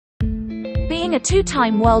Being a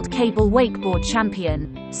two-time World Cable Wakeboard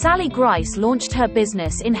Champion, Sally Grice launched her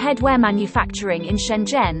business in headwear manufacturing in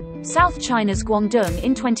Shenzhen, South China's Guangdong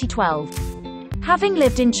in 2012. Having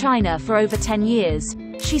lived in China for over 10 years,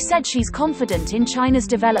 she said she's confident in China's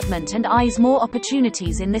development and eyes more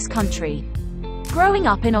opportunities in this country. Growing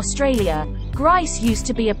up in Australia, Grice used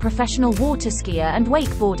to be a professional water skier and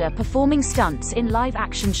wakeboarder performing stunts in live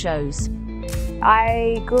action shows.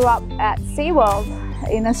 I grew up at SeaWorld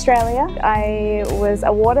in Australia. I was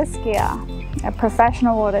a water skier, a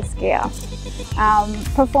professional water skier,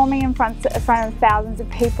 performing in front of thousands of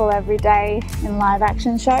people every day in live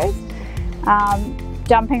action shows,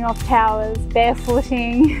 jumping off towers,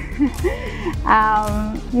 barefooting,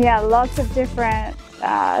 yeah, lots of different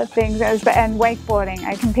things, and wakeboarding.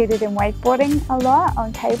 I competed in wakeboarding a lot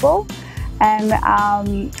on cable, and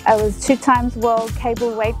I was 2 times World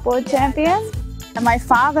Cable Wakeboard Champion. And my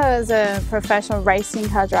father is a professional racing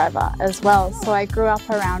car driver as well, so I grew up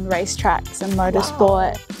around racetracks and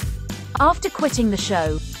motorsport. After quitting the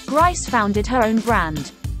show, Grice founded her own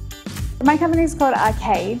brand. My company is called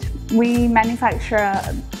Arcade. We manufacture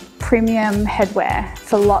premium headwear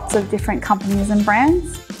for lots of different companies and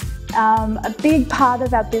brands. A big part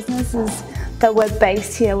of our business is that we're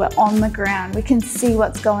based here, we're on the ground, we can see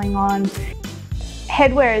what's going on.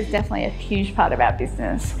 Headwear is definitely a huge part of our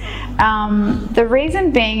business. The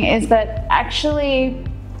reason being is that actually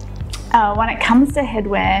when it comes to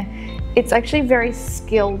headwear, it's actually very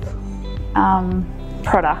skilled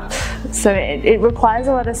product. So it requires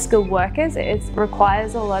a lot of skilled workers, it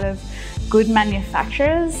requires a lot of good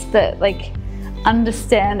manufacturers that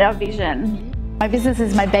understand our vision. My business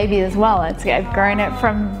is my baby as well. I've grown it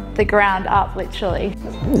from the ground up, literally.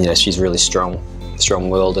 Yeah, she's really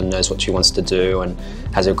strong-willed and knows what she wants to do and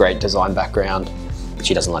has a great design background.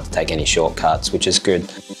 She doesn't like to take any shortcuts, which is good.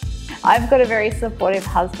 I've got a very supportive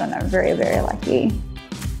husband. I'm very, very lucky.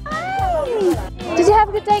 Hi. Did you have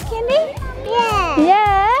a good day, Candy? Yeah.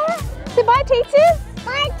 Yeah? Say bye, teachers.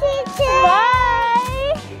 Bye, teacher.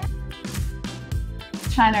 Bye.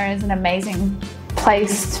 China is an amazing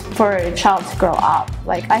place for a child to grow up.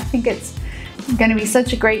 I think it's going to be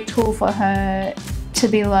such a great tool for her to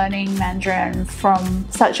be learning Mandarin from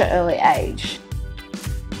such an early age.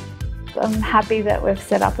 I'm happy that we've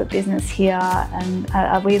set up a business here,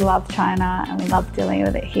 and we love China and we love dealing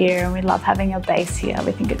with it here, and we love having a base here.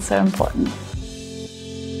 We think it's so important.